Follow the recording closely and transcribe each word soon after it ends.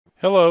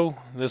Hello,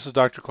 this is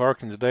Dr.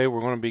 Clark, and today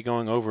we're going to be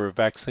going over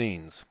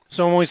vaccines.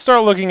 So when we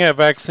start looking at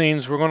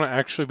vaccines, we're going to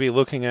actually be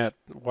looking at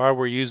why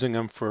we're using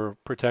them for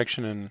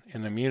protection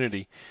and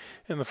immunity.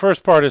 And the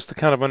first part is to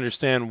kind of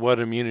understand what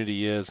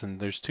immunity is, and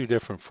there's two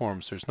different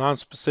forms. There's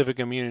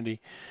non-specific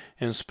immunity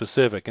and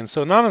specific. And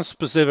so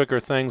non-specific are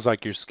things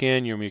like your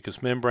skin, your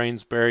mucous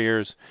membranes,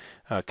 barriers,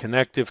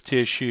 connective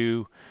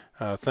tissue,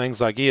 things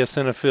like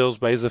eosinophils,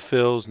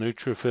 basophils,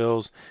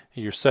 neutrophils,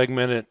 your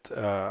segmented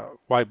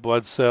white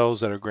blood cells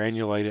that are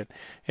granulated.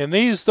 And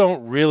these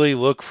don't really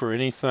look for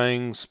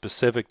anything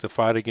specific to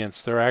fight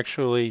against. They're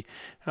actually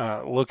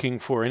looking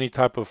for any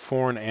type of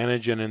foreign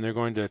antigen, and they're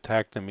going to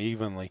attack them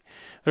evenly.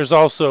 There's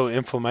also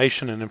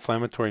inflammation and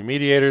inflammatory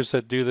mediators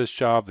that do this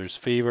job. There's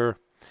fever.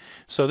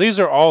 So these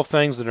are all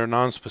things that are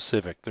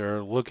nonspecific.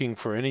 They're looking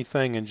for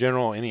anything in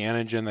general, any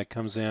antigen that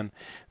comes in.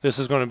 This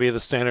is going to be the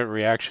standard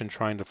reaction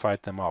trying to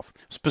fight them off.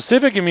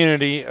 Specific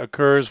immunity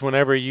occurs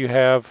whenever you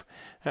have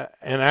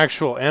an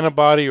actual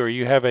antibody, or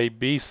you have a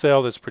B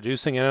cell that's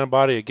producing an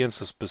antibody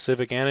against a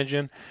specific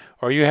antigen,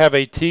 or you have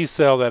a T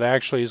cell that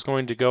actually is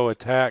going to go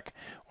attack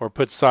or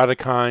put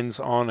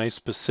cytokines on a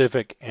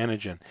specific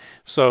antigen.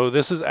 So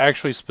this is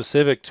actually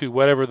specific to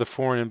whatever the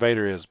foreign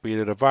invader is, be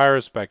it a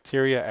virus,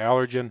 bacteria,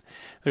 allergen.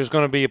 There's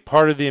going to be a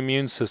part of the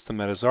immune system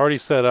that is already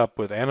set up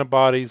with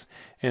antibodies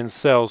and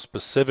cells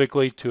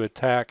specifically to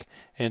attack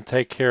and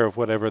take care of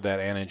whatever that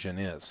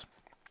antigen is.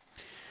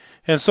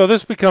 And so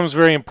this becomes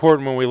very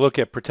important when we look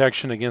at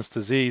protection against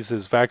disease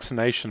is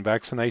vaccination.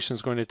 Vaccination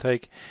is going to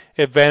take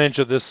advantage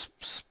of this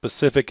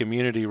specific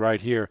immunity right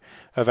here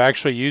of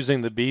actually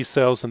using the B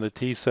cells and the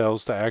T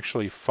cells to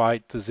actually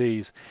fight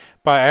disease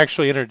by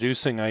actually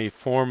introducing a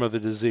form of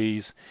the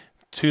disease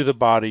to the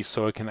body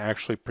so it can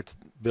actually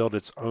build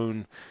its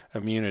own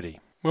immunity.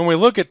 When we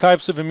look at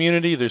types of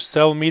immunity, there's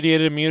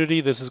cell-mediated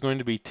immunity. This is going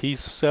to be T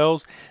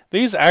cells.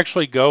 These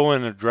actually go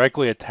and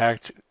directly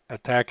attack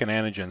an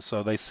antigen.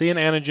 So they see an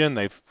antigen,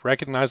 they've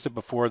recognized it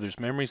before, there's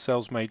memory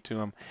cells made to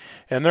them,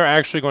 and they're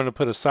actually going to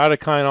put a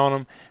cytokine on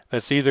them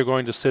that's either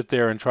going to sit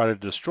there and try to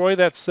destroy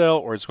that cell,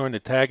 or it's going to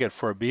tag it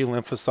for a B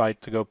lymphocyte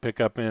to go pick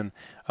up in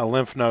a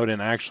lymph node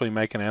and actually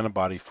make an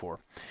antibody for.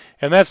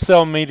 And that's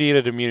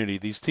cell-mediated immunity.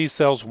 These T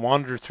cells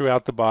wander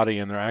throughout the body,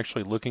 and they're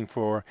actually looking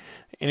for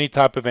any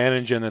type of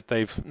antigen that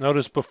they've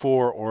noticed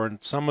before, or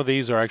some of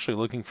these are actually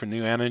looking for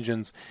new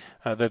antigens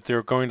that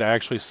they're going to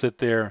actually sit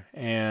there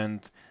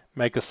and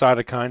make a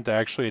cytokine to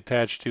actually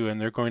attach to, and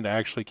they're going to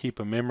actually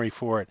keep a memory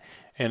for it.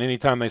 And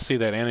anytime they see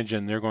that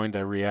antigen, they're going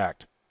to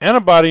react.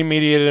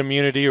 Antibody-mediated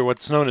immunity, or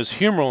what's known as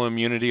humoral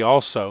immunity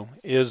also,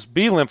 is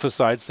B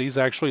lymphocytes. These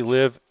actually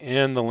live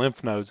in the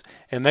lymph nodes,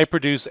 and they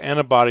produce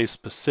antibodies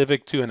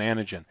specific to an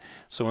antigen.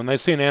 So when they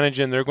see an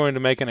antigen, they're going to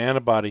make an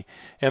antibody,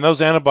 and those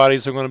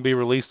antibodies are going to be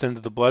released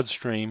into the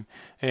bloodstream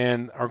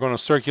and are going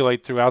to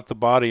circulate throughout the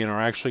body and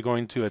are actually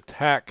going to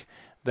attack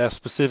that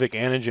specific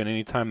antigen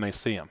anytime they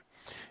see them.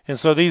 And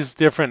so these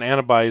different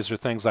antibodies are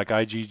things like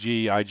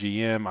IgG,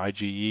 IgM,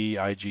 IgE,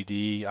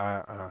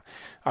 IgD,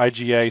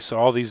 IgA. So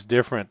all these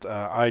different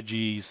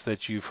Igs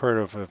that you've heard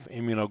of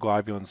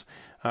immunoglobulins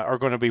are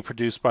going to be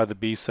produced by the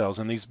B cells.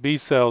 And these B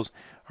cells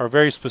are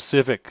very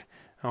specific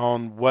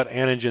on what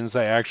antigens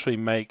they actually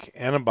make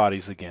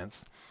antibodies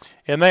against.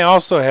 And they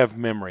also have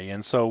memory.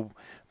 And so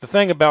the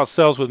thing about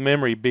cells with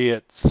memory, be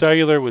it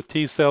cellular with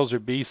T cells or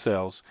B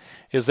cells,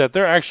 is that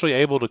they're actually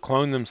able to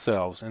clone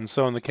themselves. And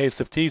so in the case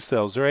of T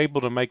cells, they're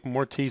able to make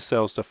more T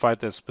cells to fight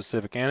that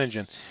specific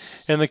antigen.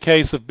 In the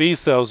case of B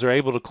cells, they're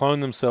able to clone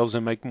themselves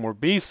and make more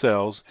B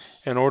cells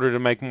in order to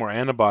make more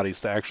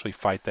antibodies to actually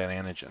fight that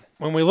antigen.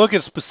 When we look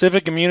at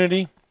specific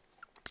immunity,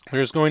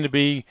 there's going to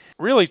be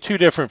really two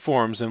different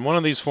forms, and one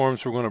of these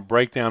forms we're going to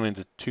break down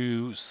into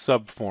two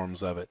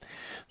subforms of it.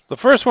 The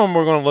first one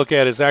we're going to look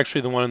at is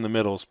actually the one in the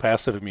middle, is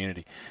passive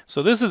immunity.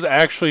 So this is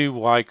actually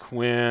like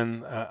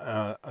when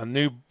a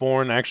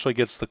newborn actually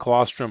gets the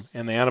colostrum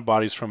and the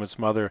antibodies from its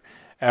mother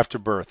after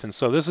birth. And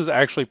so this is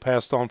actually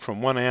passed on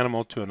from one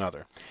animal to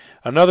another.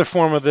 Another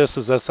form of this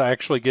is us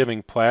actually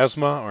giving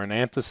plasma or an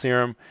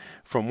antiserum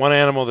from one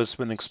animal that's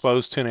been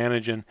exposed to an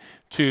antigen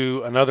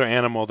to another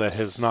animal that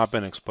has not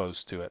been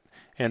exposed to it,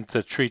 and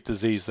to treat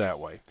disease that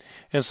way.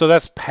 And so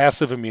that's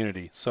passive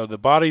immunity. So the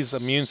body's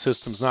immune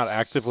system is not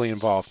actively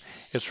involved.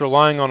 It's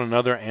relying on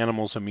another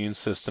animal's immune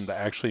system to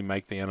actually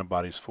make the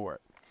antibodies for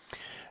it.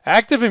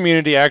 Active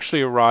immunity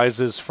actually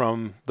arises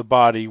from the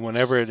body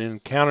whenever it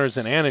encounters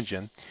an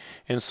antigen.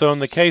 And so in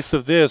the case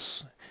of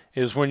this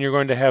is when you're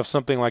going to have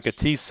something like a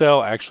T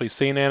cell actually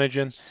see an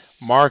antigen,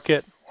 mark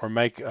it, or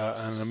make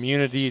an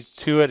immunity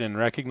to it and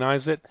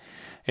recognize it.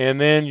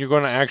 And then you're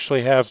going to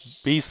actually have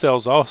B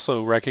cells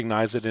also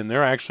recognize it, and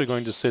they're actually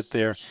going to sit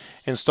there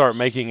and start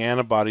making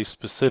antibodies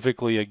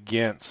specifically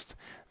against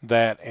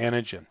that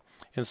antigen.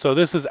 And so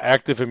this is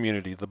active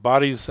immunity. The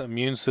body's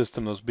immune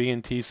system, those B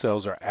and T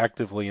cells, are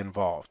actively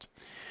involved.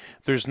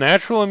 There's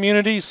natural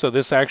immunity, so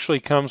this actually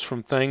comes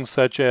from things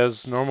such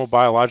as normal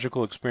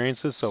biological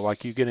experiences, so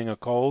like you getting a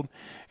cold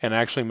and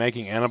actually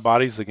making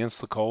antibodies against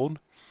the cold.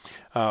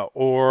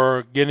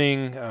 or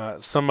getting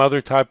some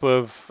other type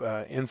of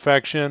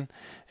infection,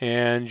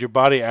 and your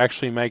body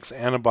actually makes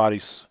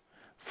antibodies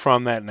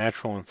from that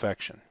natural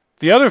infection.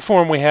 The other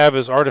form we have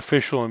is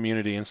artificial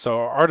immunity, and so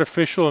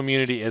artificial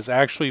immunity is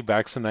actually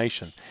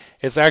vaccination.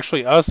 It's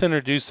actually us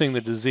introducing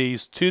the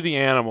disease to the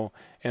animal,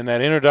 and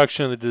that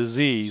introduction of the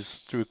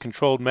disease through a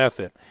controlled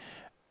method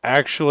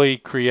actually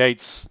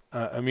creates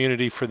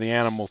immunity for the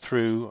animal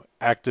through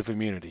active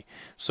immunity.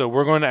 So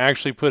we're going to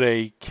actually put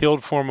a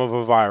killed form of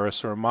a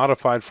virus or a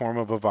modified form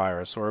of a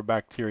virus or a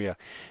bacteria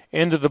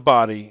into the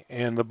body,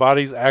 and the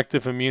body's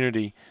active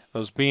immunity,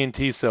 those B and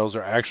T cells,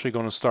 are actually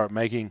going to start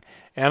making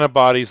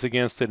antibodies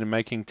against it and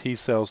making T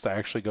cells to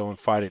actually go and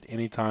fight it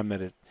anytime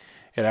that it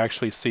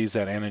actually sees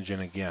that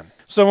antigen again.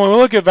 So when we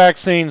look at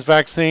vaccines,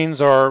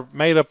 vaccines are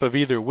made up of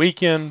either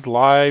weakened,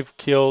 live,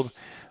 killed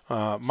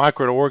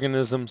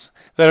microorganisms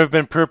that have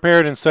been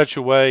prepared in such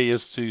a way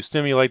as to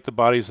stimulate the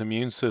body's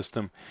immune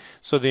system,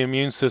 so the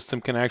immune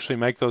system can actually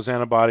make those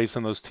antibodies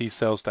and those T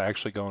cells to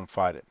actually go and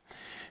fight it.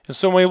 And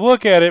so when we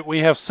look at it, we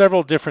have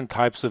several different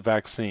types of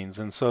vaccines.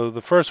 And so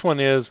the first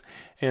one is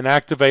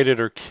inactivated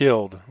or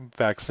killed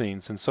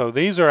vaccines. And so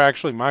these are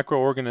actually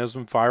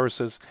microorganisms,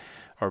 viruses,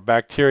 or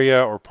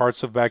bacteria or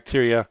parts of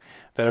bacteria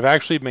that have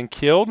actually been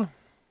killed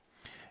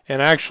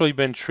and actually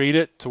been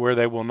treated to where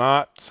they will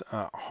not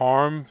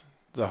harm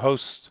the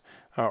host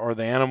or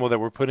the animal that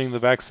we're putting the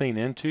vaccine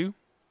into.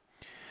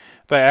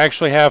 They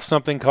actually have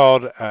something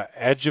called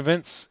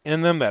adjuvants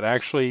in them that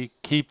actually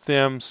keep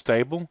them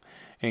stable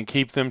and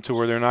keep them to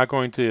where they're not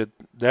going to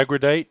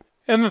degrade.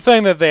 And the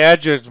thing that the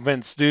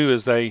adjuvants do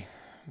is they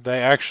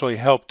actually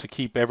help to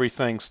keep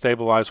everything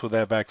stabilized with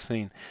that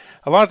vaccine.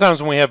 A lot of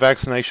times when we have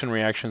vaccination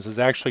reactions, it's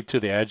actually to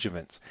the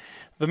adjuvants.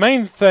 The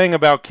main thing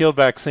about killed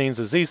vaccines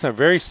is these are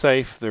very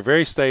safe, they're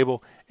very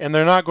stable, and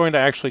they're not going to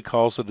actually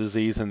cause a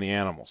disease in the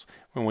animals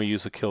when we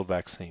use a killed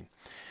vaccine.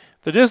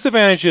 The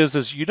disadvantage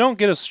is you don't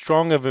get as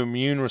strong of an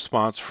immune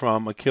response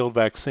from a killed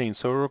vaccine,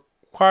 so it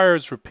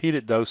requires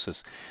repeated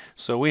doses.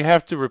 So we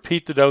have to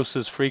repeat the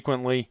doses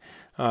frequently,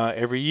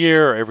 every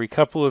year or every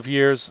couple of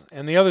years.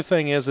 And the other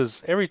thing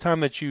is every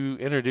time that you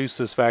introduce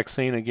this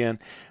vaccine again,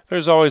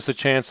 there's always a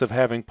chance of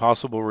having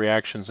possible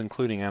reactions,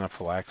 including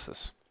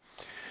anaphylaxis.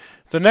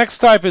 The next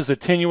type is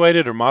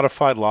attenuated or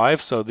modified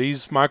live. So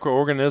these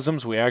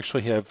microorganisms we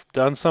actually have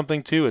done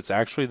something to. It's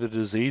actually the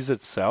disease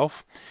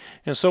itself.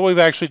 And so what we've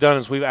actually done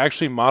is we've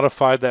actually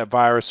modified that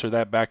virus or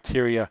that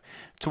bacteria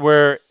to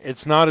where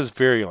it's not as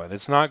virulent.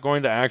 It's not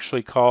going to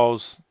actually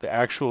cause the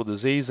actual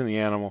disease in the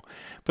animal,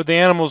 but the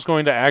animal is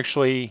going to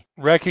actually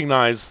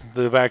recognize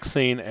the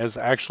vaccine as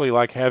actually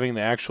like having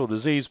the actual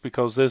disease,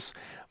 because this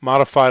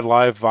modified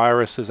live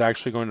virus is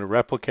actually going to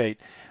replicate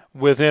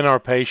within our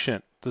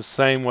patient the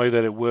same way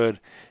that it would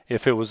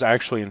if it was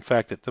actually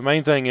infected. The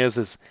main thing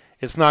is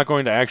it's not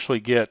going to actually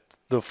get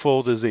the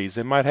full disease.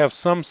 It might have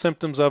some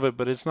symptoms of it,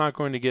 but it's not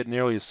going to get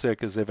nearly as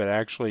sick as if it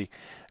actually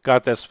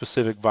got that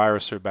specific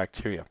virus or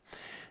bacteria.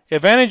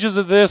 Advantages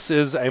of this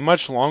is a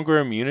much longer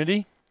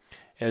immunity.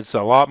 It's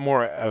a lot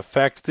more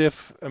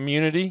effective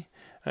immunity,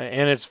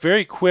 and it's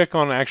very quick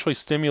on actually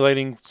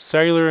stimulating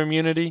cellular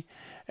immunity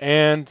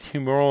and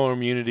humoral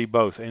immunity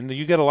both. And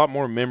you get a lot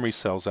more memory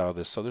cells out of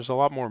this, so there's a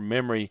lot more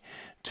memory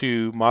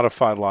to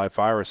modified live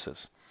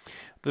viruses.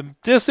 The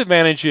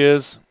disadvantage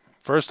is,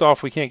 first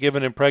off, we can't give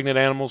it in pregnant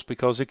animals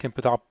because it can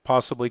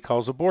possibly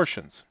cause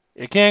abortions.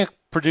 It can't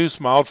produce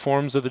mild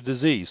forms of the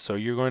disease, so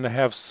you're going to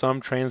have some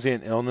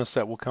transient illness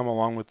that will come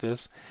along with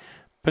this.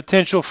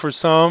 Potential for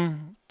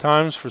some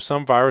times for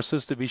some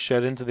viruses to be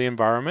shed into the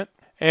environment.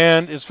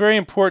 And it's very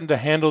important to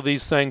handle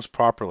these things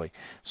properly.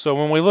 So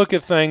when we look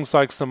at things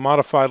like some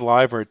modified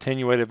live or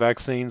attenuated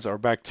vaccines or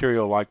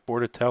bacterial like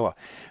Bordetella,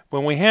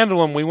 when we handle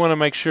them, we want to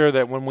make sure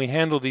that when we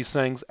handle these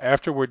things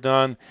after we're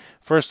done,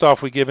 first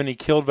off, we give any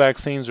killed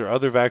vaccines or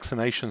other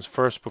vaccinations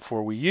first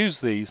before we use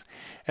these.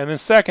 And then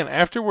second,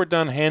 after we're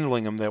done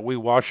handling them, that we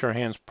wash our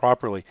hands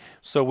properly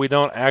so we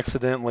don't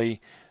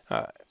accidentally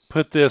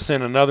put this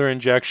in another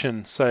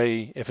injection,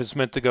 say if it's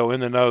meant to go in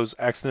the nose,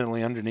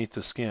 accidentally underneath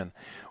the skin,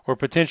 or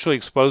potentially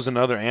expose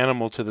another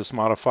animal to this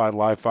modified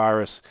live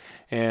virus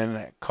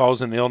and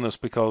cause an illness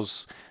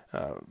because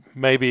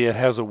maybe it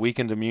has a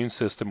weakened immune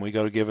system. We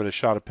go to give it a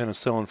shot of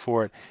penicillin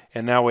for it,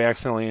 and now we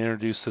accidentally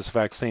introduce this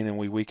vaccine and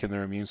we weaken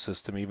their immune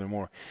system even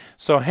more.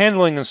 So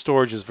handling and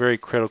storage is very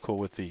critical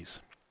with these.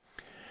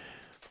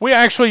 We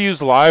actually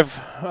use live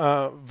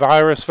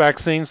virus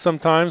vaccines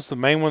sometimes. The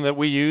main one that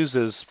we use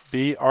is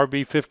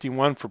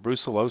RB51 for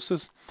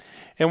brucellosis.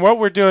 And what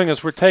we're doing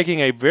is we're taking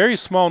a very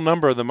small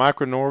number of the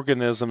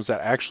microorganisms that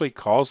actually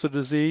cause the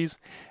disease,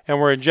 and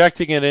we're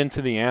injecting it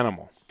into the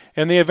animal.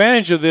 And the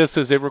advantage of this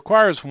is it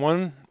requires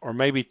 1 or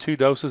maybe 2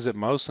 doses at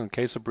most. In the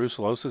case of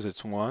brucellosis,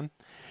 it's 1.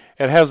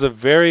 It has a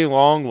very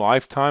long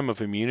lifetime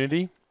of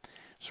immunity.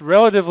 It's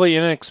relatively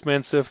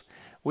inexpensive.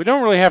 We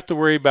don't really have to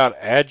worry about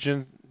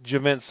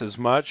adjuvants as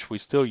much. We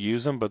still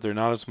use them, but they're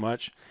not as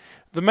much.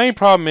 The main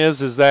problem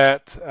is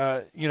that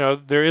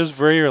there is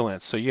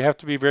virulence, so you have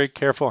to be very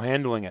careful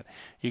handling it.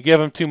 You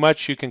give them too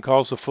much, you can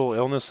cause a full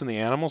illness in the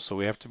animal, so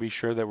we have to be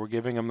sure that we're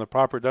giving them the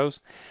proper dose.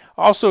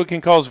 Also, it can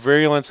cause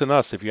virulence in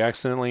us. If you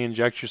accidentally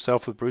inject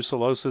yourself with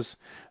brucellosis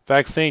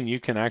vaccine,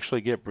 you can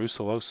actually get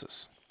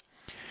brucellosis.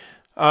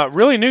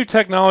 Really new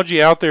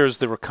technology out there is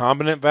the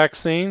recombinant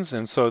vaccines,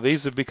 and so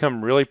these have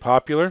become really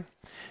popular.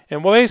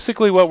 And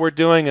basically what we're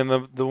doing, and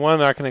the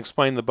one I can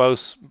explain the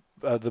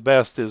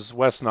best is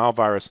West Nile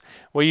virus.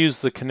 We use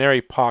the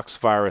canary pox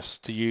virus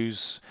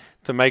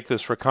to make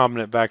this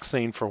recombinant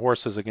vaccine for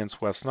horses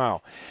against West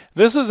Nile.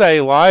 This is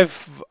a live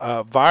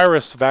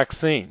virus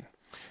vaccine,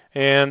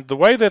 and the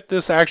way that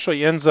this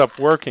actually ends up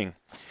working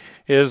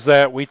is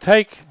that we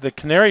take the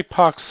canary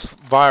pox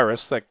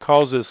virus that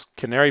causes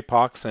canary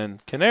pox in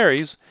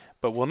canaries,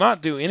 but will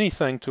not do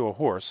anything to a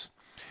horse,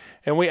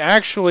 and we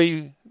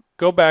actually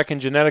go back and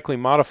genetically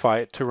modify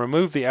it to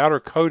remove the outer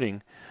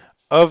coating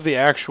of the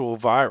actual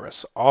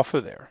virus off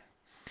of there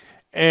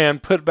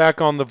and put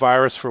back on the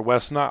virus for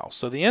West Nile.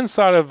 So the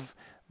inside of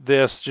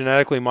this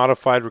genetically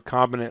modified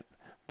recombinant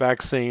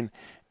vaccine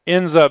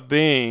ends up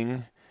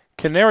being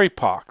canary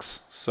pox.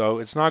 So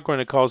it's not going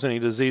to cause any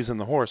disease in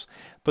the horse,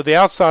 but the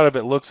outside of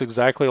it looks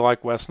exactly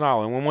like West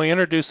Nile. And when we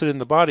introduce it in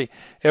the body,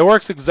 it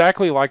works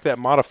exactly like that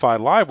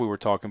modified live we were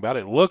talking about.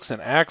 It looks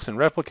and acts and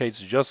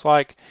replicates just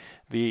like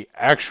the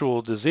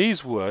actual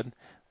disease would,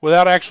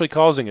 without actually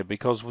causing it,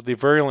 because the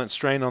virulent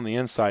strain on the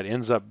inside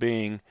ends up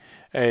being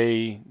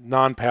a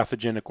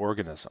non-pathogenic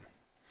organism.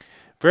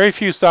 Very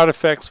few side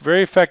effects,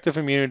 very effective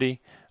immunity,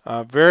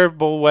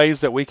 variable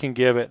ways that we can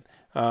give it,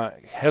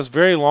 has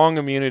very long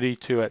immunity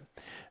to it.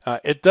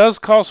 It does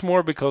cost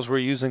more because we're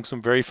using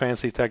some very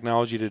fancy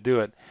technology to do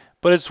it,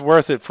 but it's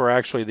worth it for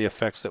actually the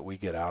effects that we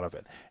get out of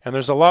it. And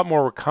there's a lot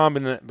more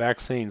recombinant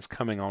vaccines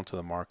coming onto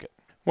the market.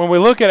 When we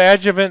look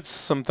at adjuvants,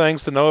 some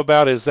things to know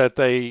about is that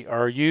they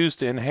are used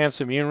to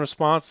enhance immune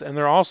response, and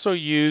they're also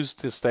used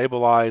to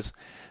stabilize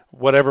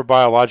whatever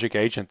biologic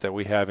agent that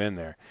we have in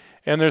there.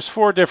 And there's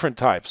 4 different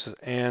types.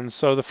 And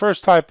so the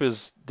first type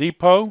is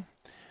depot,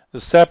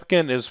 the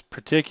second is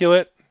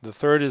particulate, the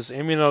third is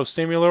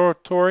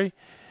immunostimulatory,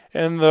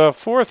 and the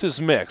fourth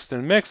is mixed.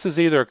 And mixed is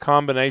either a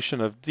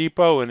combination of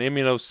depot and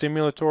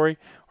immunostimulatory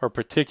or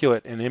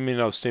particulate and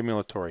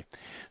immunostimulatory.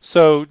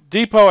 So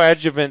depot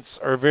adjuvants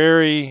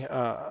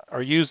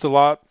are used a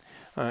lot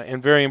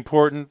and very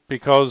important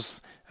because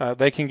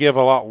they can give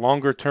a lot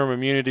longer term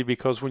immunity,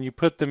 because when you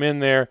put them in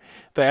there,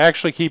 they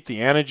actually keep the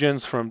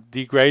antigens from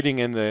degrading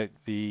in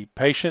the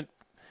patient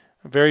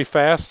very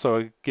fast, so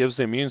it gives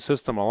the immune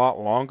system a lot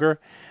longer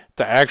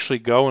to actually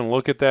go and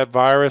look at that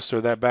virus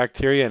or that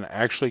bacteria and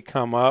actually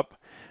come up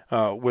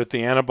with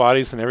the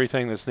antibodies and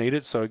everything that's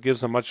needed. So it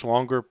gives a much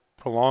longer,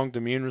 prolonged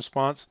immune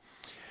response.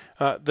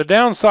 The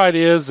downside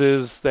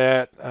is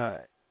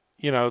that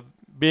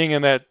being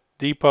in that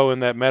depot in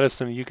that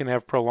medicine, you can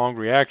have prolonged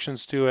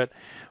reactions to it,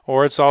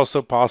 or it's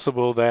also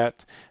possible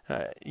that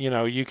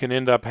you can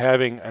end up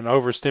having an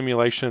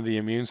overstimulation of the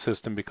immune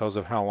system because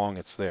of how long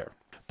it's there.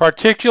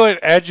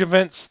 Particulate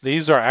adjuvants,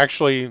 these are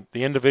actually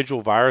the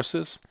individual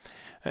viruses.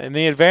 And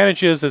the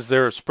advantage is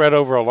they're spread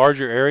over a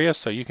larger area,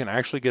 so you can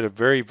actually get a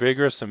very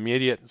vigorous,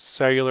 immediate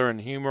cellular and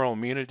humoral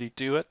immunity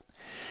to it.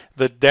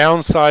 The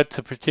downside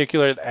to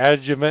particulate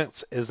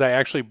adjuvants is they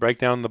actually break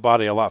down the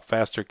body a lot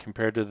faster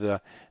compared to the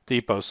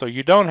depot. So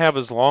you don't have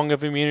as long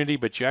of immunity,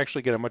 but you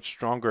actually get a much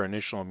stronger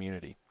initial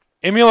immunity.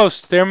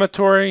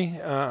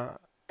 Immunostimulatory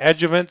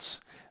adjuvants,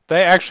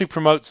 they actually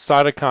promote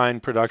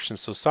cytokine production.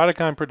 So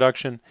cytokine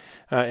production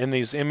in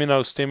these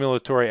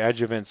immunostimulatory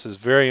adjuvants is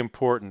very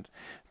important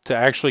to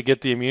actually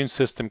get the immune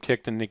system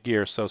kicked into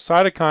gear. So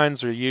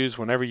cytokines are used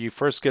whenever you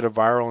first get a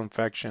viral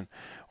infection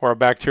or a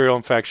bacterial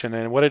infection,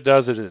 and what it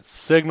does is it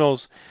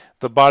signals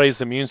the body's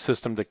immune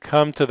system to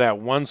come to that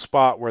one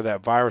spot where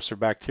that virus or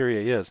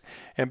bacteria is.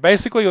 And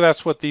basically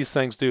that's what these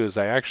things do, is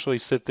they actually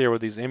sit there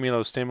with these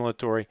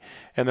immunostimulatory,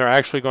 and they're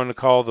actually going to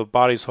call the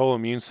body's whole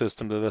immune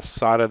system to the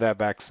side of that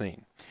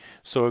vaccine.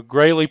 So it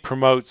greatly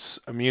promotes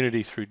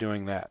immunity through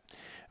doing that.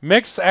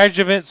 Mixed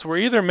adjuvants, we're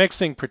either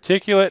mixing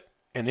particulate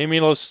and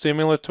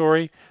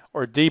immunostimulatory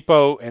or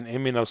depot and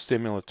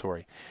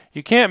immunostimulatory.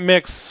 You can't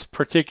mix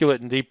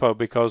particulate and depot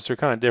because they're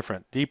kind of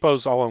different.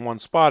 Depot's all in one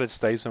spot, it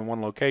stays in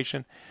one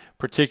location.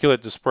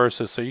 Particulate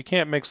disperses, so you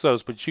can't mix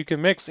those, but you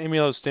can mix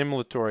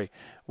immunostimulatory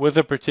with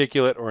a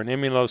particulate or an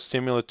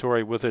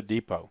immunostimulatory with a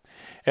depot.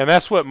 And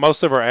that's what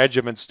most of our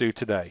adjuvants do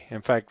today.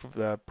 In fact,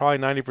 probably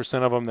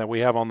 90% of them that we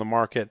have on the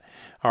market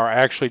are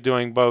actually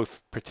doing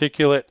both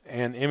particulate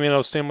and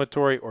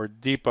immunostimulatory or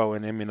depot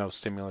and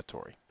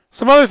immunostimulatory.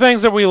 Some other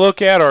things that we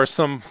look at are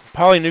some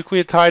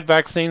polynucleotide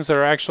vaccines that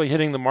are actually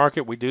hitting the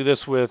market. We do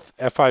this with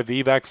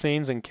FIV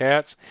vaccines in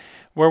cats,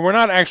 where we're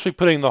not actually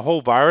putting the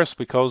whole virus,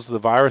 because the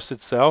virus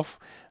itself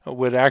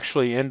would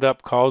actually end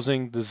up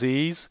causing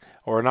disease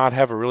or not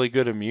have a really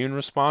good immune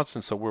response.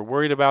 And so we're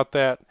worried about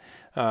that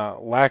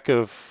lack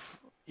of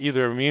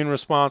either immune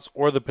response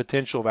or the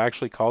potential of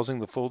actually causing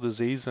the full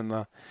disease in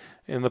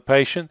in the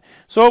patient.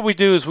 So what we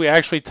do is we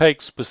actually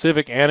take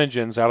specific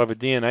antigens out of a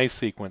DNA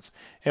sequence,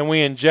 and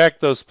we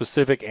inject those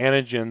specific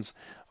antigens,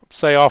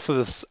 say off of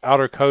this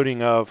outer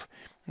coating of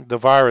the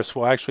virus.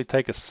 We'll actually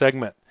take a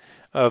segment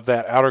of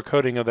that outer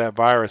coating of that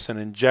virus and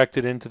inject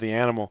it into the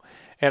animal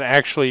and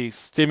actually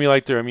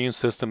stimulate their immune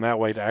system that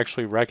way to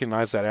actually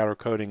recognize that outer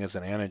coating as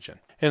an antigen.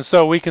 And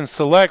so we can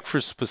select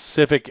for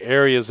specific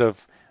areas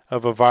of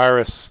a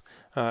virus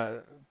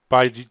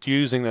by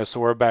using this,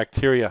 or a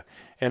bacteria,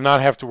 and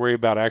not have to worry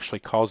about actually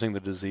causing the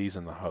disease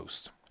in the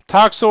host.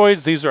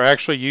 Toxoids, these are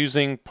actually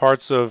using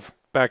parts of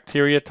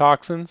bacteria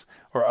toxins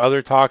or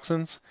other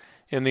toxins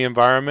in the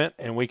environment,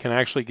 and we can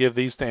actually give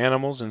these to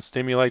animals and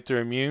stimulate their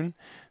immune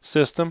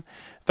system.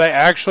 They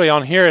actually,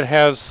 on here it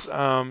has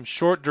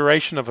short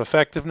duration of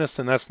effectiveness,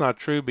 and that's not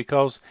true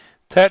because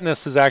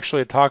tetanus is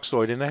actually a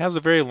toxoid and it has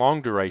a very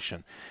long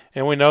duration.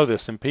 And we know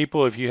this. In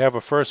people, if you have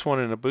a first one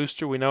in a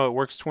booster, we know it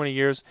works 20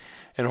 years.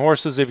 In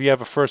horses, if you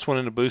have a first one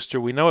in a booster,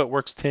 we know it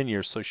works 10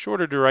 years. So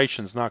shorter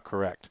duration is not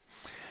correct.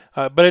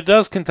 But it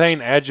does contain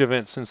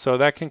adjuvants, and so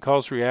that can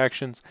cause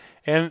reactions.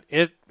 And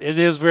it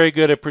is very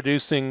good at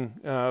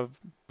producing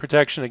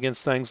protection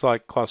against things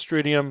like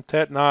Clostridium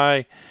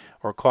tetani,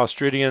 or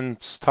Clostridium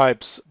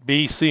types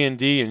B, C, and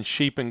D in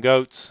sheep and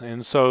goats.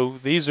 And so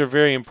these are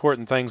very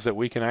important things that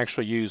we can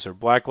actually use, or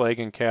blackleg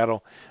in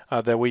cattle,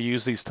 that we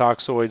use these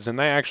toxoids, and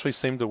they actually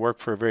seem to work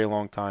for a very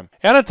long time.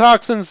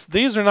 Antitoxins,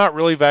 these are not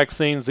really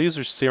vaccines, these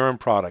are serum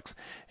products.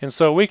 And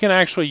so we can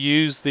actually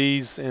use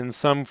these in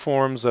some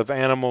forms of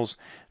animals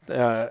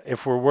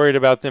if we're worried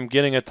about them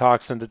getting a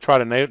toxin, to try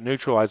to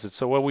neutralize it.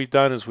 So what we've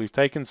done is we've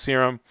taken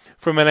serum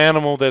from an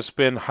animal that's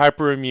been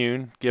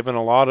hyperimmune, given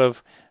a lot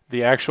of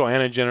the actual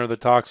antigen or the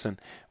toxin.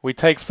 We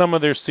take some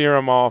of their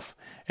serum off,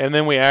 and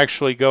then we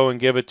actually go and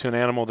give it to an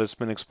animal that's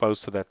been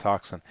exposed to that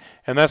toxin.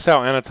 And that's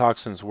how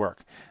antitoxins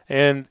work.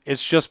 And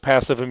it's just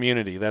passive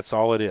immunity. That's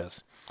all it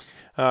is.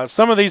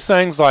 Some of these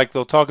things, like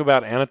they'll talk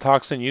about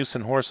antitoxin use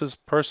in horses.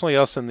 Personally,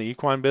 us in the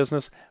equine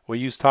business, we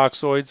use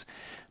toxoids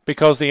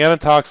because the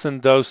antitoxin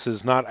dose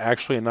is not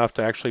actually enough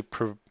to actually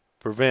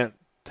prevent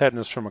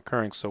tetanus from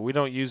occurring. So we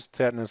don't use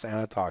tetanus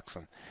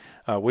antitoxin.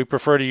 We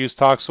prefer to use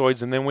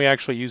toxoids, and then we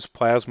actually use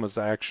plasmas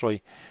to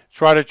actually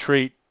try to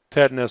treat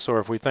tetanus, or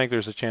if we think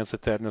there's a chance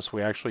of tetanus,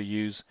 we actually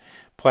use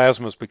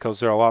plasmas because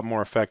they're a lot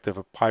more effective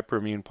of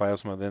hyperimmune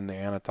plasma than the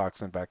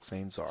antitoxin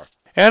vaccines are.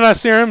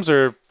 Antiserums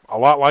are a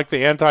lot like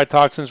the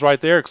antitoxins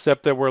right there,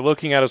 except that we're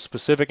looking at a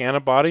specific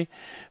antibody,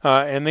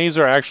 and these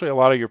are actually a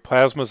lot of your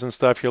plasmas and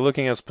stuff. You're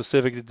looking at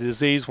specific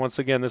disease. Once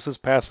again, this is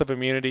passive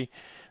immunity.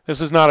 This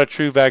is not a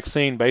true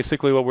vaccine.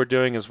 Basically what we're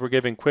doing is we're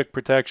giving quick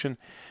protection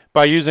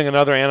by using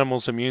another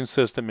animal's immune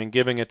system and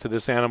giving it to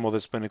this animal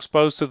that's been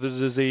exposed to the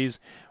disease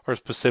or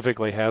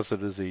specifically has the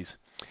disease.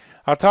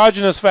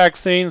 Autogenous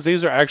vaccines,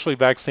 these are actually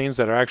vaccines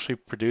that are actually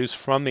produced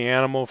from the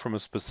animal from a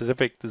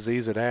specific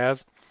disease it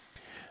has.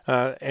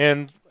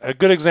 And a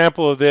good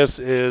example of this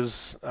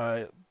is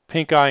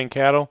pink eye in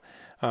cattle.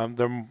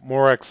 The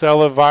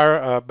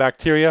Moraxella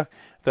bacteria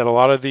that a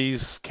lot of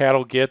these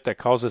cattle get that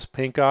causes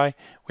pink eye.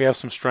 We have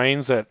some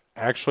strains that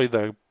actually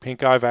the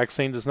pink eye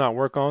vaccine does not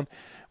work on.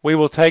 We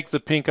will take the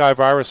pink eye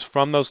virus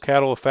from those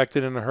cattle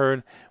affected in the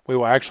herd. We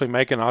will actually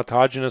make an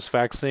autogenous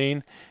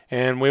vaccine,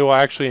 and we will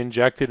actually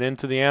inject it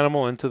into the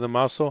animal, into the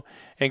muscle,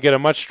 and get a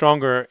much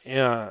stronger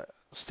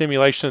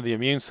stimulation of the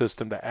immune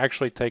system to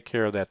actually take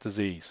care of that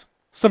disease.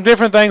 Some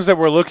different things that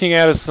we're looking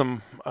at is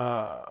some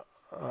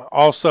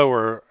also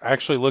we're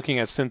actually looking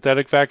at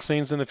synthetic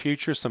vaccines in the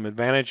future. Some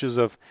advantages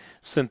of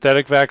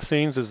synthetic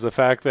vaccines is the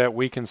fact that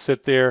we can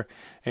sit there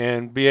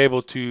and be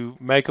able to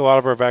make a lot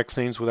of our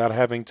vaccines without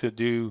having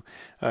to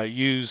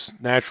use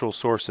natural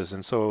sources.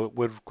 And so it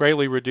would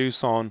greatly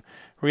reduce on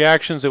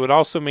reactions. It would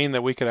also mean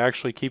that we could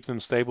actually keep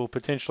them stable,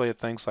 potentially at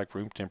things like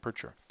room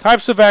temperature.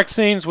 Types of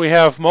vaccines, we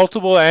have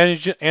multiple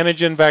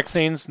antigen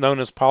vaccines known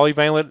as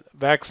polyvalent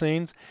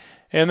vaccines.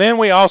 And then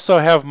we also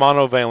have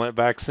monovalent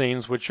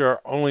vaccines, which are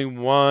only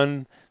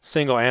one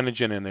single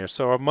antigen in there.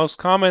 So our most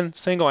common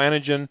single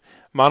antigen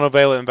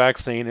monovalent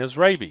vaccine is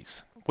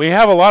rabies. We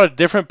have a lot of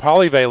different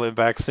polyvalent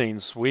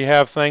vaccines. We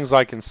have things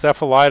like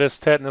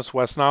encephalitis, tetanus,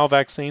 West Nile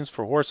vaccines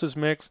for horses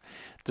mix,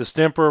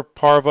 distemper,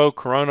 parvo,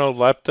 corona,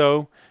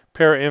 lepto,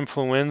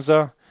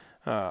 parainfluenza,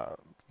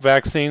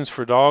 vaccines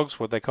for dogs,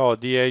 what they call a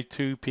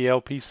DA2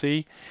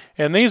 PLPC,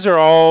 and these are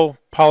all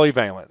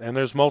polyvalent, and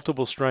there's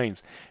multiple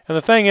strains. And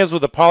the thing is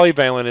with the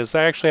polyvalent is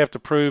they actually have to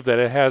prove that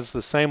it has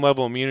the same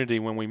level of immunity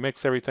when we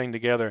mix everything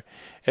together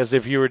as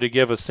if you were to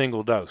give a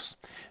single dose.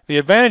 The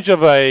advantage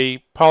of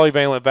a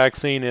polyvalent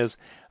vaccine is,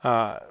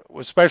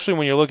 especially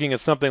when you're looking at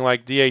something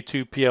like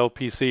DA2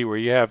 PLPC, where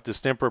you have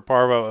distemper,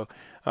 parvo,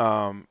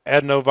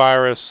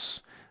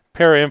 adenovirus,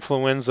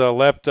 parainfluenza,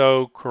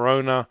 lepto,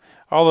 corona,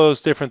 all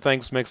those different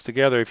things mixed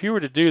together. If you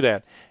were to do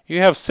that, you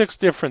have 6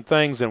 different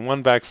things in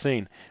one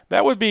vaccine.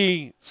 That would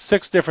be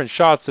 6 different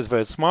shots if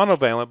it's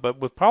monovalent, but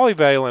with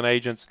polyvalent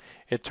agents,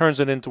 it turns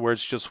it into where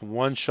it's just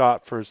one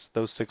shot for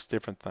those 6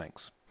 different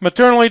things.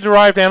 Maternally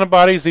derived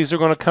antibodies, these are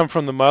going to come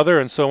from the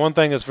mother, and so one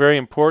thing that's very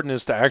important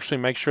is to actually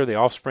make sure the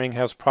offspring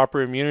has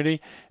proper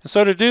immunity. And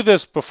so to do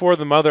this before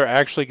the mother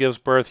actually gives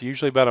birth,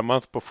 usually about a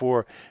month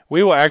before,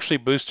 we will actually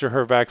booster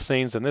her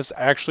vaccines, and this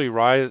actually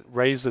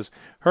raises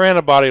her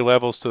antibody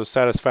levels to a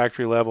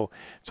satisfactory level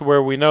to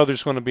where we know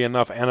there's going to be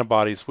enough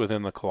antibodies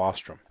within the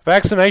colostrum.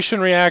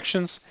 Vaccination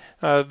reactions,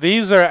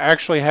 these are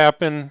actually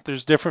happen.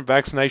 There's different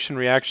vaccination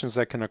reactions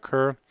that can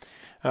occur.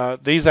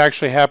 These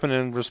actually happen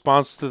in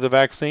response to the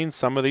vaccine.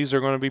 Some of these are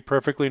going to be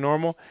perfectly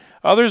normal.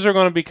 Others are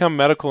going to become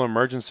medical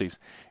emergencies.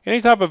 Any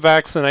type of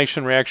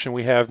vaccination reaction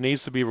we have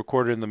needs to be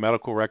recorded in the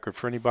medical record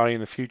for anybody in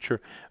the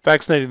future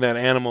vaccinating that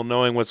animal,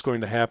 knowing what's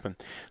going to happen.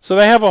 So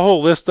they have a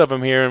whole list of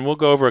them here, and we'll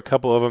go over a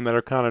couple of them that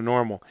are kind of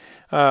normal.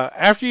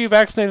 After you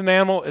vaccinate an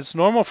animal, it's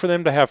normal for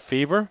them to have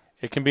fever.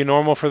 It can be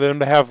normal for them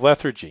to have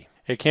lethargy.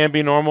 It can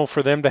be normal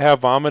for them to have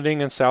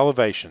vomiting and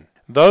salivation.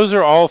 Those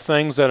are all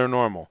things that are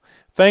normal.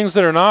 Things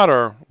that are not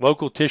are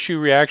local tissue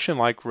reaction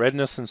like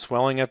redness and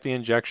swelling at the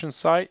injection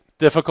site,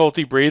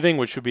 difficulty breathing,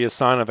 which would be a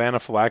sign of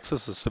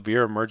anaphylaxis, a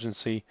severe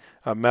emergency,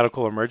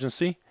 medical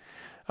emergency,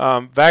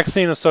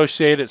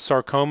 vaccine-associated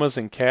sarcomas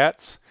in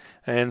cats.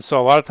 And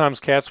so a lot of times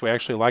cats, we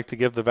actually like to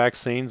give the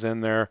vaccines in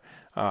their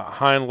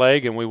hind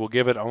leg, and we will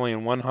give it only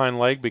in one hind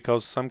leg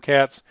because some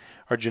cats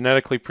are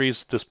genetically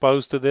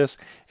predisposed to this.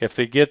 If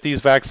they get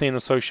these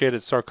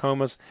vaccine-associated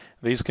sarcomas,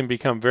 these can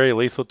become very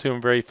lethal to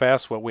them very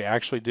fast. What we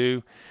actually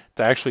do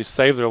to actually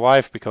save their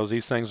life, because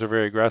these things are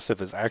very aggressive,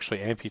 is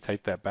actually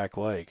amputate that back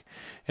leg.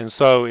 And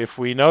so if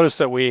we notice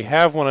that we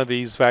have one of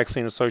these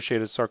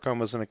vaccine-associated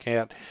sarcomas in a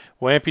cat,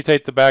 we'll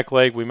amputate the back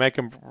leg, we make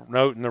a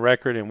note in the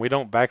record, and we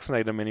don't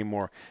vaccinate them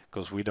anymore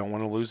because we don't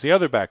want to lose the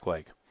other back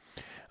leg.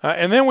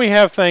 And then we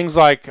have things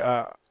like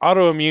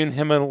autoimmune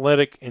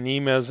hemolytic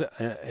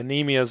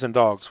anemias in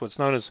dogs, what's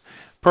known as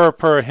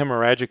puerperia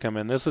hemorrhagicum,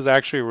 and this is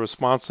actually a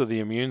response of the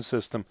immune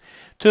system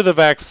to the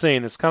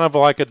vaccine. It's kind of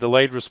like a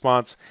delayed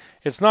response.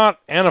 It's not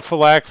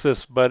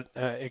anaphylaxis, but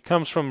it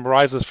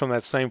rises from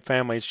that same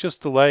family. It's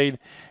just delayed,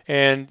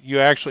 and you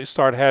actually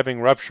start having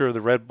rupture of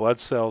the red blood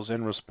cells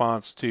in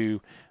response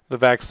to the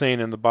vaccine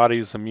and the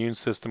body's immune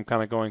system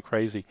kind of going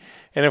crazy.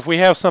 And if we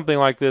have something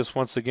like this,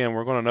 once again,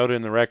 we're going to note it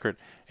in the record,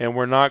 and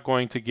we're not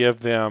going to give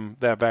them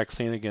that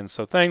vaccine again.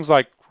 So things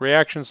like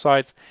reaction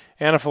sites,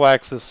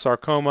 anaphylaxis,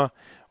 sarcoma,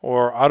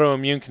 or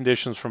autoimmune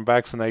conditions from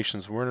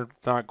vaccinations, we're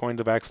not going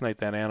to vaccinate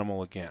that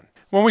animal again.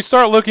 When we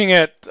start looking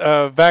at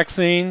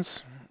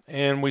vaccines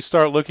and we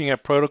start looking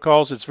at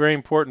protocols, it's very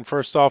important,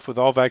 first off, with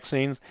all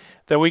vaccines,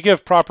 that we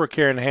give proper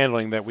care and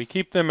handling, that we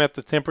keep them at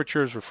the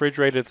temperatures,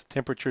 refrigerated at the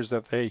temperatures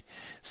that they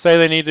say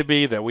they need to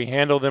be, that we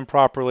handle them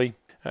properly,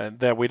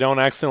 that we don't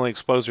accidentally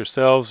expose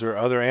ourselves or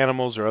other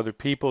animals or other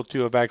people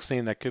to a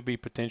vaccine that could be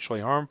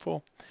potentially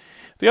harmful.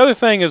 The other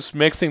thing is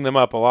mixing them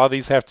up. A lot of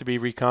these have to be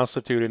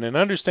reconstituted, and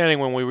understanding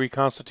when we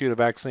reconstitute a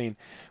vaccine,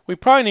 we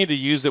probably need to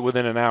use it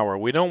within an hour.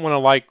 We don't want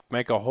to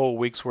make a whole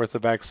week's worth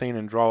of vaccine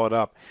and draw it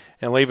up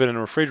and leave it in a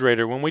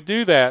refrigerator. When we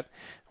do that,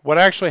 what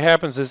actually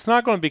happens is it's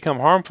not going to become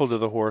harmful to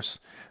the horse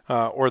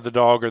or the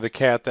dog or the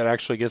cat that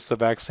actually gets the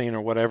vaccine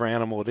or whatever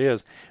animal it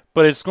is,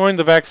 but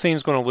the vaccine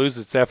is going to lose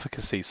its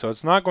efficacy. So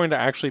it's not going to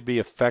actually be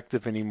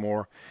effective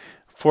anymore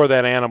for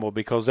that animal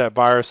because that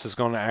virus is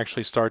going to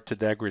actually start to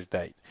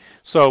degrade.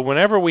 So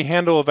whenever we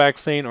handle a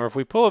vaccine, or if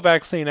we pull a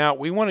vaccine out,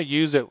 we want to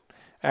use it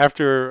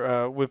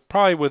after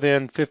probably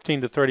within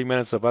 15 to 30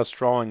 minutes of us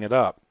drawing it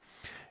up,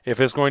 if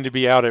it's going to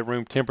be out at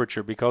room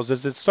temperature, because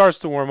as it starts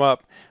to warm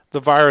up,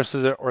 the virus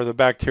or the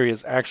bacteria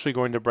is actually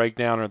going to break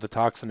down, or the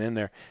toxin in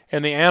there,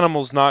 and the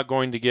animal's not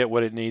going to get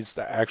what it needs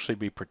to actually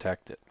be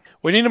protected.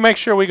 We need to make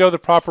sure we go the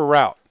proper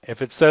route.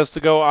 If it says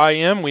to go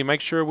IM, we make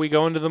sure we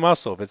go into the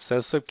muscle. If it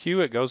says sub-Q,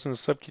 it goes into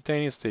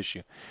subcutaneous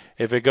tissue.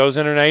 If it goes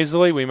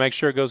intranasally, we make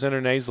sure it goes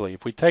intranasally.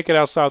 If we take it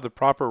outside the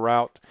proper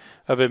route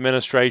of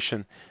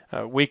administration,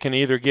 we can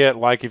either get,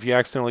 like if you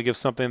accidentally give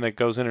something that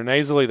goes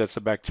intranasally, that's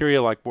a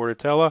bacteria like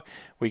Bordetella,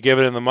 we give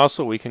it in the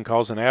muscle, we can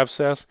cause an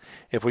abscess.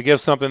 If we give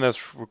something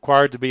that's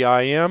required to be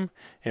IM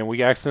and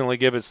we accidentally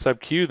give it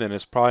sub-Q, then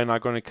it's probably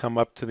not going to come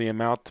up to the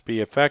amount to be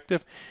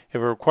effective.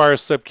 If it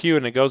requires sub-Q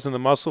and it goes in the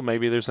muscle,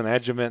 maybe there's an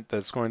adjuvant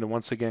that's going to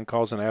once again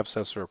cause an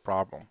abscess or a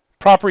problem.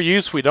 Proper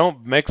use, we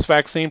don't mix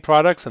vaccine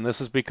products, and this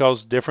is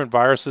because different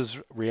viruses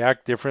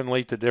react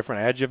differently to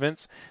different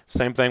adjuvants.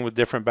 Same thing with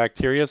different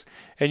bacteria.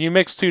 And you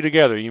mix two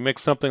together. You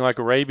mix something like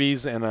a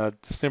rabies and a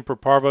distemper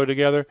parvo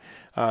together.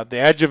 The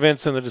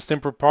adjuvants in the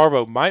distemper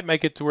parvo might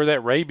make it to where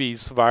that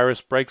rabies virus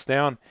breaks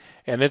down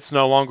and it's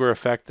no longer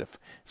effective.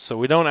 So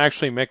we don't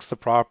actually mix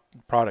the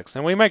products.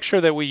 And we make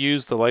sure that we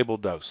use the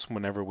labeled dose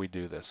whenever we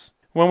do this.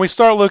 When we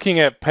start looking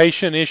at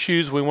patient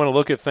issues, we want to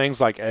look at things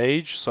like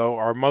age. So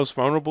our most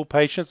vulnerable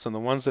patients and the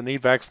ones that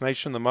need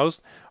vaccination the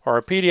most are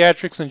our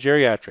pediatrics and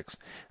geriatrics.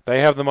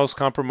 They have the most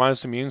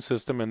compromised immune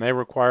system, and they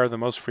require the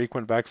most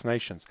frequent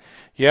vaccinations.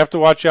 You have to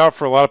watch out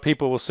for a lot of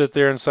people will sit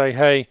there and say,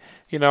 hey,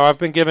 I've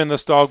been giving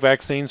this dog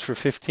vaccines for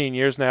 15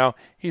 years now.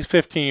 He's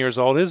 15 years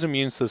old. His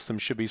immune system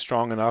should be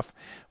strong enough.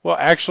 Well,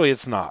 actually,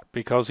 it's not,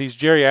 because he's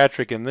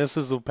geriatric, and this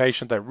is the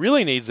patient that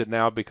really needs it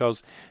now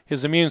because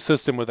his immune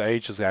system with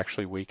age is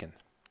actually weakened.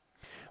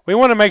 We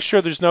want to make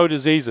sure there's no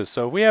diseases.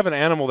 So if we have an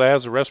animal that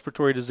has a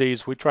respiratory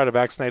disease, we try to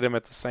vaccinate them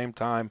at the same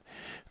time.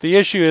 The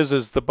issue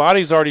is the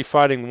body's already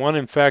fighting one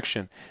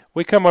infection.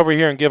 We come over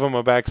here and give them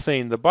a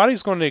vaccine. The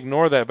body's going to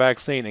ignore that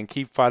vaccine and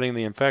keep fighting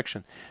the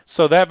infection.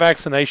 So that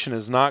vaccination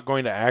is not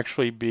going to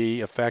actually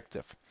be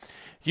effective.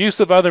 Use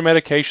of other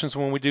medications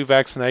when we do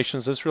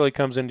vaccinations, this really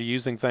comes into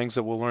using things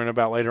that we'll learn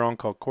about later on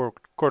called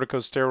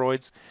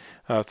corticosteroids,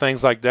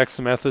 things like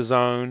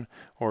dexamethasone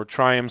or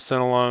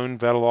triamcinolone,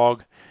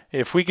 Vetalog.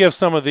 If we give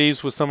some of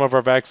these with some of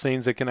our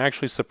vaccines, it can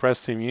actually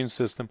suppress the immune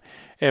system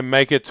and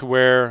make it to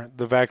where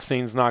the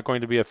vaccine's not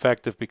going to be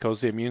effective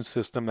because the immune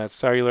system, that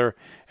cellular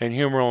and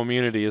humoral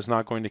immunity, is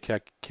not going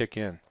to kick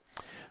in.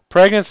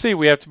 Pregnancy,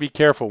 we have to be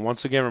careful.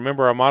 Once again,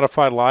 remember our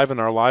modified live and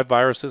our live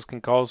viruses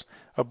can cause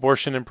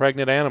abortion in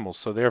pregnant animals.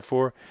 So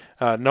therefore,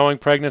 knowing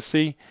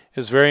pregnancy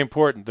is very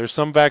important. There's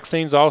some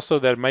vaccines also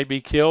that may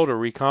be killed or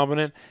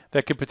recombinant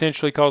that could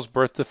potentially cause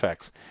birth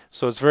defects.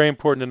 So it's very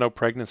important to know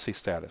pregnancy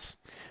status.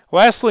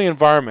 Lastly,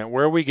 environment.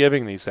 Where are we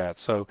giving these at?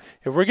 So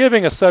if we're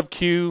giving a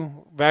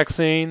sub-Q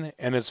vaccine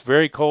and it's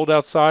very cold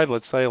outside,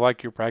 let's say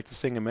like you're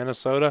practicing in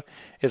Minnesota,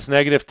 it's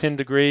negative 10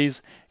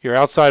 degrees, you're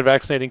outside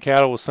vaccinating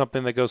cattle with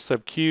something that goes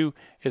sub-Q,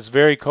 it's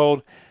very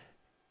cold.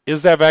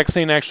 Is that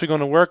vaccine actually going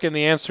to work? And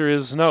the answer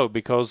is no,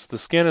 because the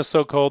skin is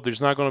so cold,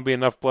 there's not going to be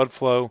enough blood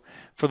flow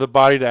for the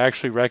body to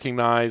actually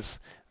recognize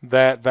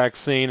that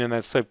vaccine in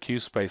that sub-Q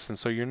space, and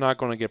so you're not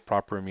going to get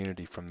proper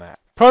immunity from that.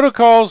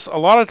 Protocols, a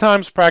lot of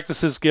times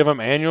practices give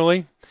them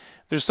annually.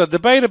 There's a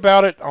debate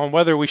about it on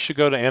whether we should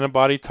go to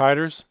antibody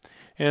titers,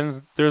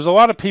 and there's a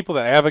lot of people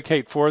that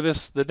advocate for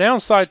this. The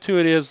downside to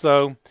it is,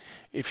 though,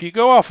 if you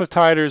go off of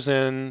titers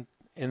and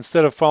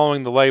instead of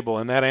following the label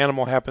and that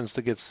animal happens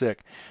to get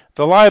sick,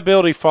 the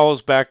liability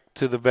follows back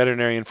to the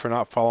veterinarian for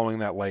not following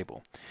that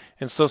label.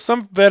 And so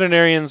some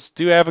veterinarians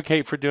do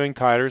advocate for doing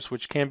titers,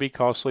 which can be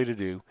costly to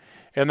do,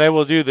 and they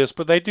will do this,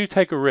 but they do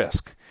take a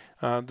risk.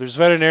 There's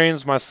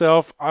veterinarians,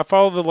 myself, I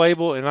follow the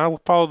label, and I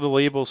follow the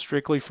label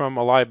strictly from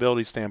a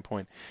liability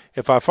standpoint.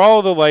 If I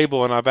follow the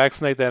label and I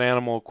vaccinate that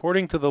animal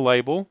according to the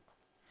label,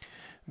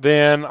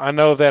 then I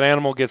know if that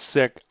animal gets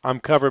sick, I'm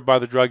covered by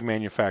the drug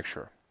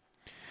manufacturer.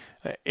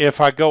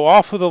 If I go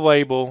off of the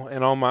label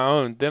and on my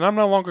own, then I'm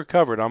no longer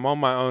covered. I'm on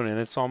my own, and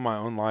it's on my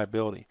own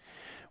liability.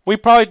 We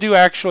probably do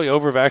actually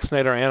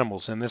over-vaccinate our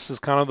animals, and this is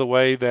kind of the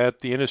way that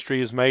the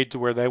industry is made to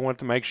where they want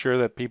to make sure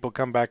that people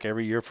come back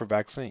every year for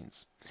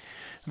vaccines.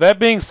 That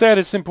being said,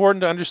 it's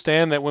important to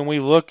understand that when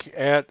we look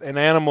at an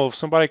animal, if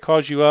somebody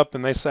calls you up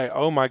and they say,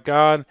 oh my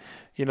God,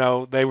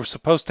 they were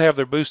supposed to have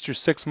their boosters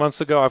 6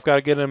 months ago, I've got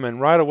to get them in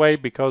right away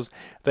because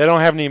they don't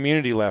have any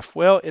immunity left.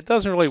 Well, it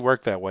doesn't really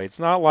work that way. It's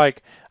not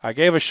like I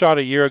gave a shot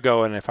a year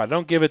ago, and if I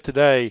don't give it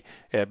today,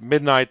 at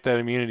midnight that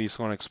immunity is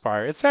going to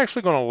expire. It's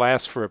actually going to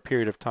last for a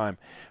period of time,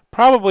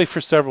 probably for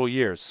several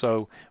years.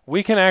 So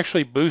we can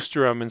actually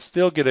booster them and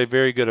still get a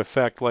very good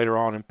effect later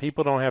on, and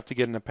people don't have to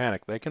get in a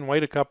panic. They can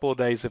wait a couple of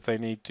days if they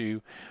need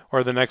to,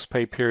 or the next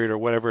pay period, or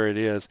whatever it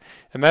is.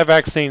 And that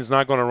vaccine is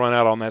not going to run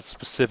out on that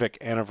specific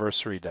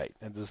anniversary date.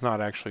 It does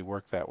not actually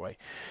work that way.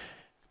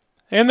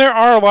 And there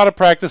are a lot of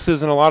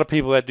practices and a lot of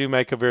people that do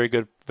make a very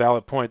good,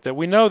 valid point that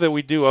we know that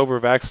we do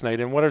over-vaccinate,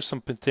 and what are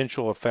some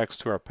potential effects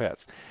to our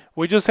pets.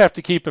 We just have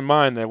to keep in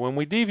mind that when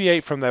we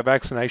deviate from that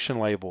vaccination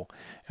label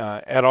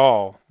at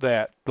all,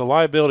 that the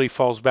liability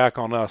falls back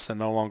on us and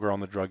no longer on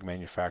the drug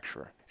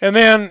manufacturer. And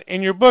then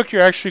in your book,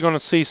 you're actually going to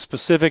see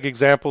specific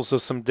examples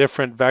of some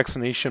different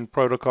vaccination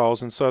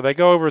protocols, and so they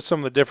go over some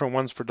of the different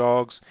ones for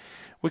dogs.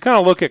 We kind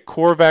of look at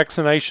core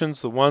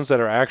vaccinations, the ones that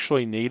are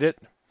actually needed,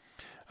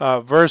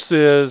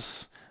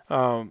 versus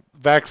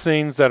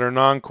vaccines that are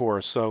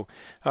non-core. So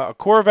a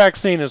core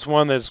vaccine is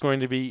one that's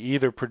going to be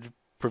either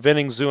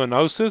preventing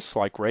zoonosis,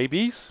 like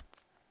rabies,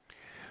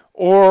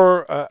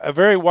 or a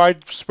very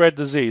widespread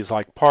disease,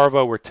 like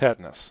parvo or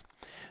tetanus.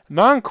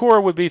 Non-core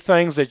would be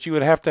things that you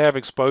would have to have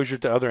exposure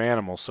to other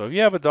animals. So if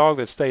you have a dog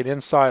that stayed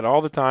inside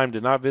all the time,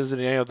 did not visit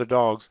any other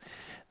dogs,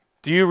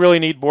 do you really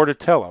need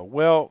Bordetella?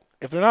 Well,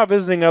 if they're not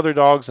visiting other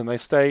dogs and they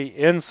stay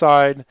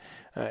inside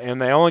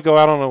and they only go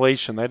out on a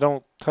leash and they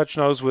don't touch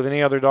nose with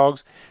any other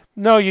dogs,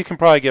 no, you can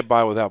probably get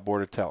by without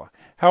Bordetella.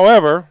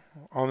 However,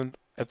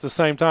 at the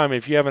same time,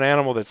 if you have an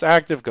animal that's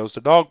active, goes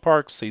to dog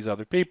parks, sees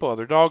other people,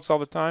 other dogs all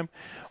the time,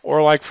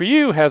 or like for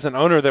you, has an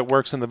owner that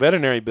works in the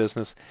veterinary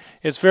business,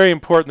 it's very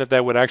important that they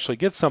would actually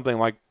get something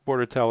like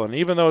Bordetella. And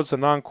even though it's a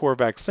non-core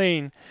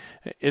vaccine,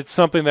 it's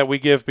something that we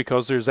give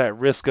because there's that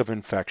risk of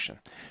infection.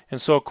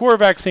 And so a core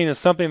vaccine is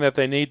something that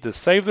they need to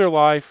save their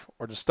life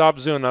or to stop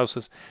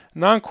zoonosis.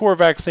 Non-core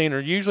vaccine are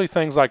usually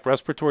things like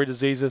respiratory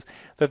diseases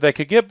that they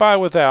could get by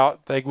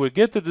without. They would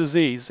get the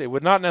disease. It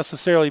would not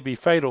necessarily be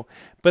fatal,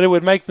 but it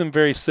would make them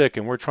very sick,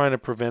 and we're trying to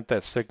prevent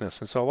that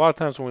sickness. And so a lot of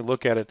times when we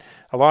look at it,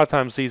 a lot of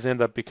times these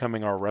end up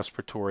becoming our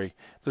respiratory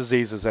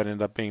diseases that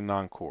end up being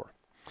non-core.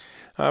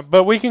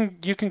 But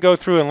you can go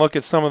through and look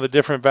at some of the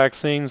different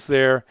vaccines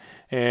there,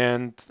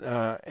 and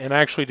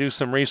actually do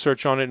some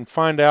research on it and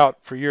find out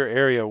for your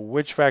area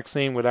which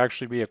vaccine would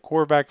actually be a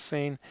core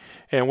vaccine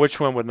and which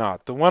one would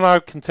not. The one I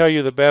can tell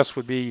you the best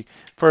would be,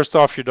 first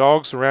off, your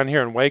dogs around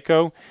here in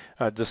Waco: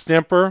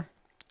 distemper,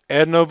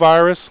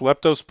 adenovirus,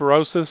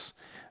 leptospirosis,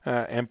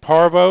 and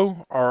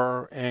parvo,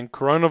 and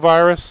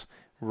coronavirus,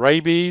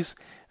 rabies.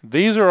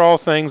 These are all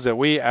things that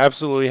we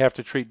absolutely have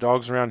to treat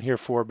dogs around here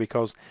for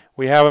because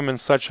we have them in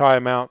such high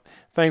amount.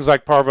 Things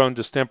like parvo and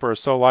distemper are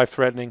so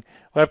life-threatening.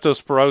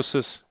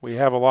 Leptospirosis, we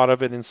have a lot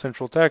of it in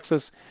central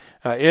Texas.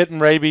 It and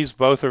rabies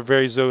both are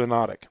very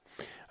zoonotic.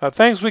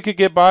 Things we could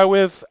get by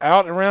with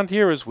out around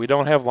here is we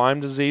don't have Lyme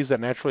disease that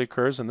naturally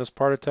occurs in this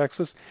part of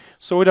Texas,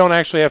 so we don't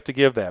actually have to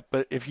give that.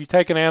 But if you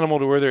take an animal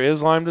to where there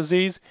is Lyme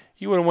disease,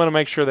 you would want to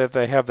make sure that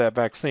they have that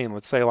vaccine.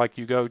 Let's say like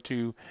you go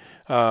to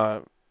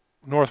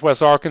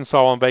Northwest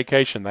Arkansas on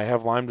vacation. They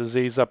have Lyme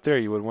disease up there.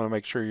 You would want to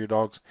make sure your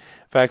dog's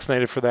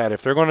vaccinated for that.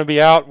 If they're going to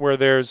be out where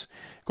there's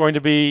going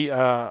to be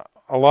a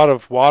lot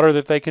of water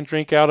that they can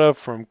drink out of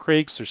from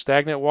creeks or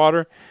stagnant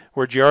water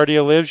where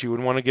Giardia lives, you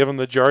would want to give them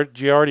the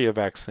Giardia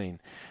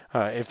vaccine.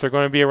 If they're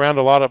going to be around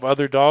a lot of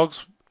other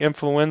dogs,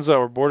 influenza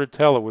or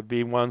Bordetella would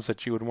be ones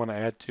that you would want to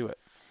add to it.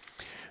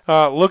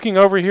 Looking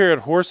over here at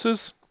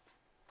horses,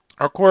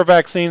 our core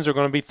vaccines are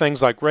going to be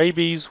things like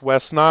rabies,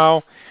 West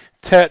Nile,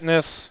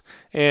 tetanus,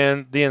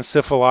 and the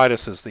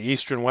encephalitises, the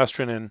Eastern,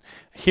 Western, and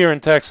here in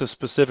Texas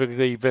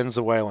specifically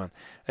Venezuelan.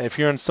 If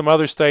you're in some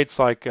other states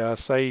like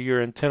say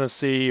you're in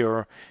Tennessee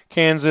or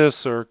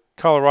Kansas or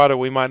Colorado,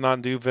 we might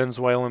not do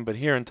Venezuelan, but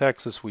here in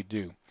Texas we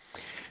do.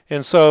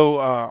 And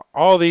so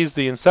all these,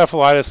 the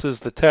encephalitises,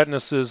 the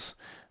tetanuses,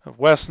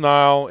 West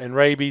Nile, and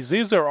rabies,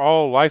 these are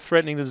all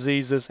life-threatening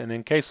diseases, and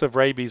in case of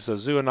rabies, a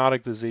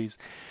zoonotic disease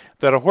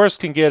that a horse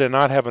can get and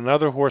not have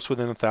another horse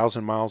within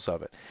 1,000 miles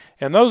of it.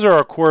 And those are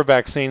our core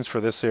vaccines for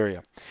this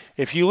area.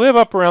 If you live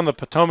up around the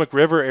Potomac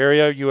River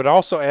area, you would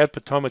also add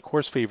Potomac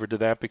horse fever to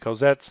that because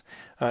that's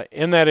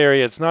in that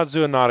area. It's not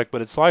zoonotic,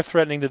 but it's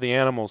life-threatening to the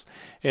animals.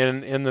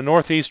 In the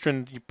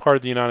northeastern part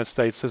of the United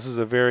States, this is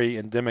a very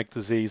endemic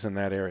disease in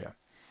that area.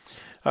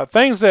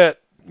 Things that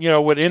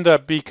would end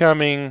up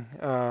becoming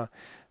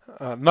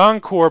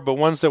non-core, but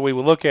ones that we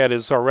will look at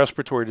is our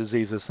respiratory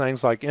diseases,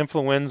 things like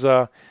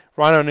influenza,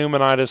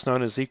 rhinopneumonitis,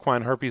 known as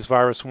equine herpes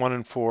virus 1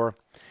 and 4,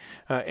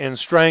 and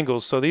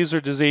strangles. So these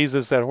are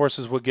diseases that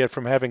horses would get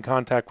from having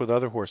contact with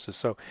other horses.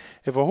 So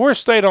if a horse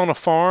stayed on a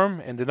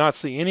farm and did not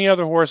see any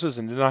other horses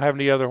and did not have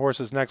any other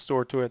horses next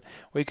door to it,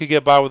 we could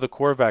get by with the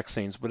core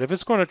vaccines. But if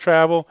it's going to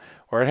travel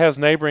or it has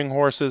neighboring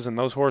horses and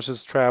those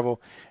horses travel,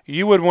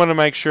 you would want to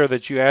make sure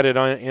that you added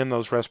in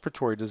those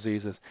respiratory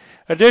diseases.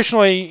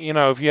 Additionally,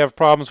 if you have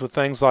problems with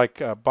things like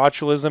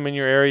botulism in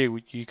your area,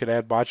 you could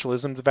add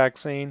botulism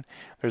vaccine.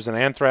 There's an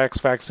anthrax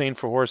vaccine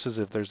for horses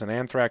if there's an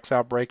anthrax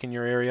outbreak in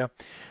your area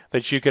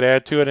that you could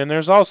add to it. And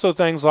there's also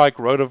things like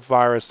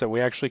rotavirus that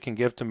we actually can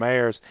give to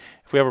mares.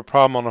 If we have a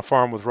problem on a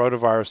farm with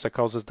rotavirus that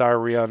causes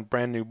diarrhea on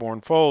brand newborn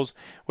foals,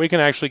 we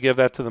can actually give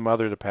that to the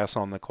mother to pass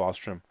on the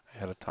colostrum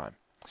ahead of time.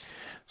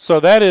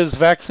 So that is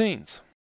vaccines.